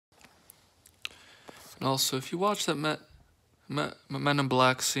And also, if you watch that Men in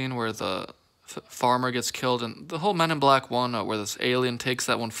Black scene where the farmer gets killed, and the whole Men in Black one, where this alien takes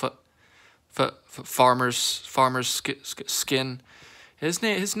that one farmer's skin. His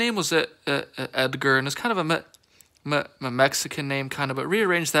name was Edgar, and it's kind of a Mexican name, kind of, but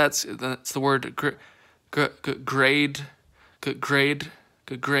rearrange that. It's the word grade,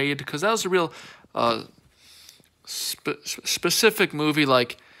 because that was a real specific movie,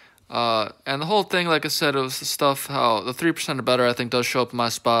 like. And the whole thing, like I said, it was the stuff how the 3% or better, I think, does show up in my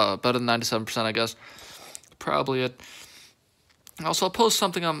spot, better than 97%, I guess. Probably it. Also, I'll post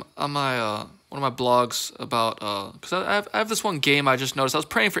something on my one of my blogs about because I have this one game I just noticed. I was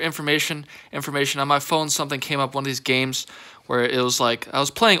praying for information on my phone. Something came up, one of these games where it was like I was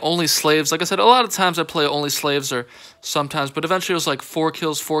playing Only Slaves. Like I said, a lot of times I play Only Slaves, or sometimes, but eventually it was like 4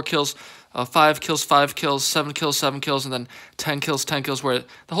 kills, 4 kills. 5 kills, 5 kills, 7 kills, 7 kills, and then 10 kills, 10 kills. Where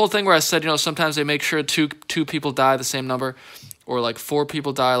the whole thing where I said, sometimes they make sure two people die the same number, or like 4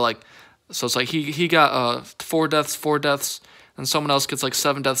 people die. Like, so it's like he got 4 deaths, and someone else gets like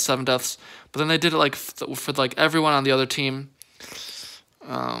 7 deaths. But then they did it like for like everyone on the other team.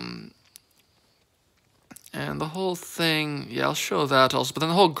 And the whole thing, yeah, I'll show that also. But then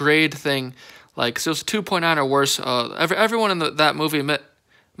the whole grade thing, like, so it was 2.9 or worse. Everyone in that movie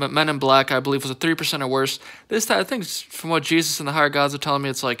Men in Black, I believe, was a 3% or worse. This time, I think, from what Jesus and the higher gods are telling me,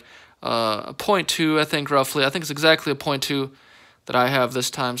 it's like a 0.2, I think, roughly. I think it's exactly a 0.2 that I have this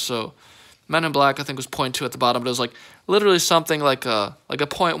time. So Men in Black, I think, was 0.2 at the bottom, but it was like literally something like a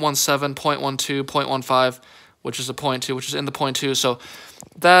 0.17, 0.12, 0.15, which is a 0.2, which is in the 0.2. So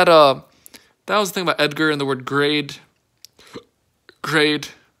that was the thing about Edgar and the word grade. The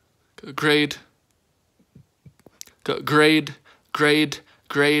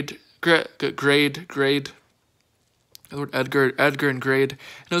word Edgar and grade.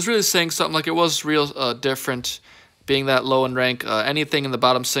 And it was really saying something like it was real different, being that low in rank. Anything in the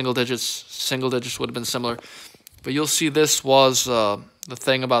bottom single digits would have been similar. But you'll see this was the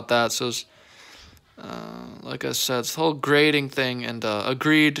thing about that. So it was, like I said, it's the whole grading thing, and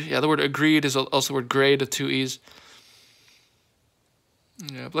agreed. Yeah, the word agreed is also the word grade with 2 E's.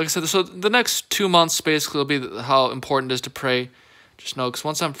 Yeah, but like I said, so the next 2 months basically will be how important it is to pray. Just know, because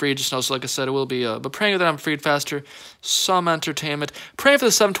once I'm freed, just know, so like I said, it will be, but praying that I'm freed faster, some entertainment. Praying for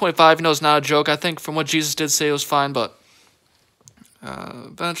the 725, is not a joke. I think from what Jesus did say, it was fine, but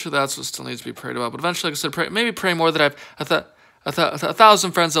eventually that's what still needs to be prayed about. But eventually, like I said, maybe pray more that I thought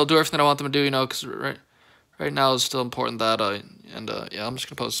 1,000 friends that'll do everything that I want them to do, because right now it's still important that, yeah, I'm just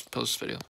going to post this video.